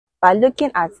But looking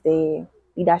at the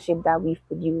leadership that we've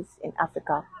produced in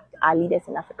Africa, our leaders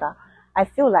in Africa, I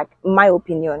feel like, in my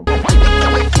opinion.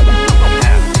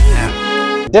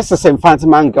 This is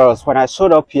Mfantsiman girls. When I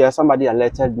showed up here, somebody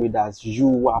alerted me that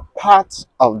you are part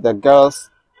of the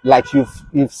girls, like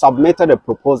you've submitted a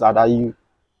proposal that you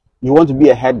want to be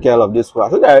a head girl of this world.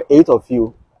 So there are 8 of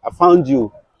you. I found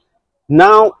you.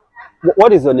 Now,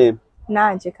 what is your name?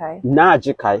 Naajikai.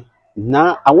 Naajikai.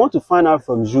 Now, I want to find out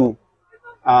from you,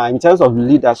 in terms of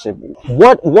leadership,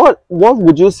 what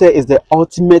would you say is the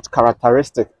ultimate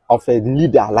characteristic of a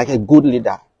leader, like a good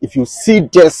leader? If you see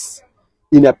this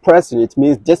in a person, it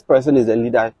means this person is a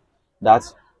leader that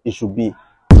it should be.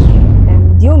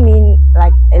 Do you mean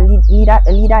like a leader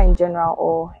in general,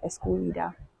 or a school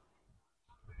leader?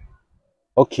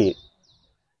 Okay.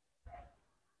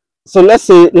 So let's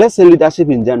say leadership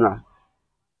in general.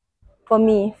 For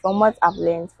me, from what I've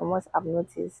learned, from what I've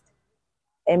noticed,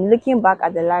 looking back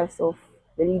at the lives of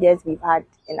the leaders we've had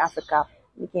in Africa,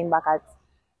 looking back at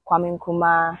Kwame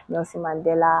Nkrumah, Nelson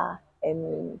Mandela,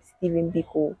 Stephen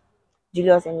Biko,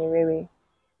 Julius Nyerere,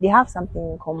 they have something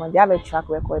in common. They have a track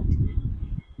record.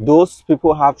 Those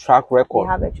people have track record.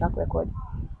 They have a track record.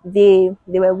 They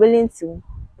were willing to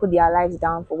put their lives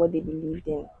down for what they believed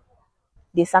in.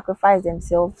 They sacrificed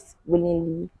themselves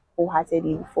willingly,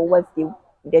 wholeheartedly, for what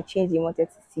the change they wanted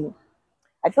to see.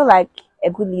 I feel like a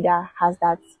good leader has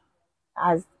that.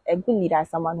 As a good leader, is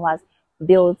someone who has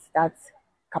built that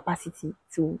capacity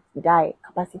to die,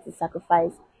 capacity to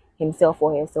sacrifice himself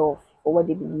or herself for what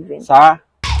they believe in. Sir,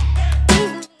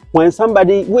 when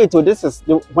somebody this is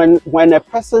when a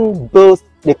person builds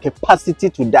the capacity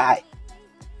to die,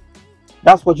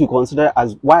 that's what you consider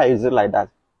as. Why is it like that?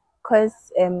 Because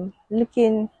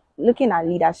looking at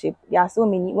leadership, there are so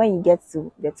many. When you get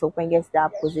to the top, when you get to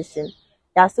that position,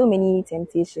 there are so many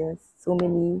temptations, so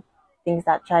many things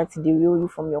that try to derail you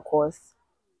from your course.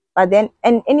 But then,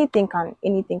 and anything can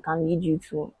lead you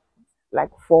to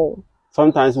like fall.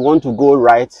 Sometimes you want to go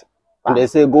right, and they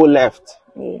say go left.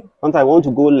 Yeah. Sometimes you want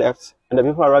to go left, and the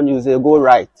people around you say go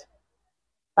right.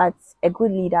 But a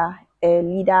good leader, a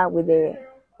leader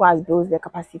who has built the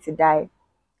capacity to die,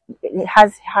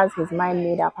 has his mind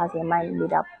made up, has her mind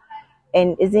made up,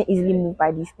 and isn't easily moved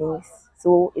by these things.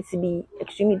 So it will be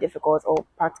extremely difficult or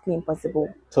practically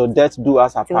impossible. So death do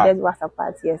us apart. So death do us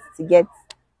apart, yes.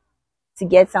 To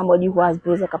get somebody who has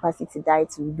built the capacity to die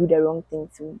to do the wrong thing,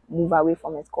 to move away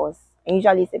from his cause. And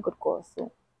usually it's a good cause.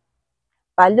 So,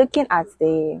 but looking at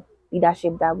the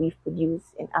leadership that we've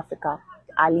produced in Africa,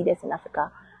 our leaders in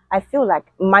Africa, I feel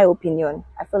like, in my opinion,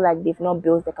 I feel like they've not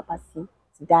built the capacity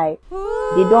to die.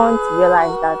 They don't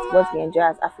realize that what we enjoy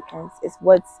as Africans is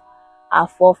what our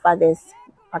forefathers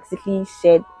practically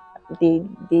shed. They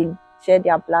shed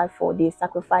their blood for, they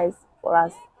sacrificed for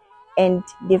us, and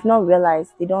they've not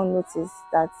realized, they don't notice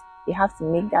that they have to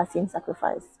make that same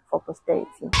sacrifice for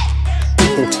posterity.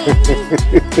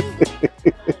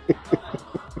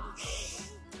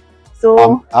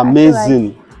 So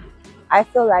amazing. I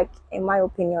feel like, in my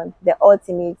opinion, the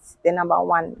number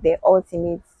one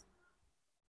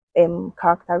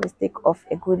characteristic of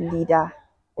a good leader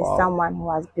is someone who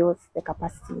has built the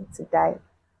capacity to die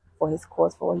for his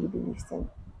cause, for what he believes in.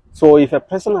 So if a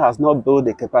person has not built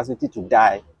the capacity to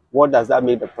die, what does that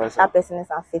make the person? That person is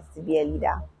unfit to be a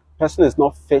leader. Person is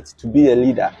not fit to be a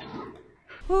leader.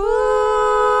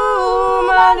 Ooh,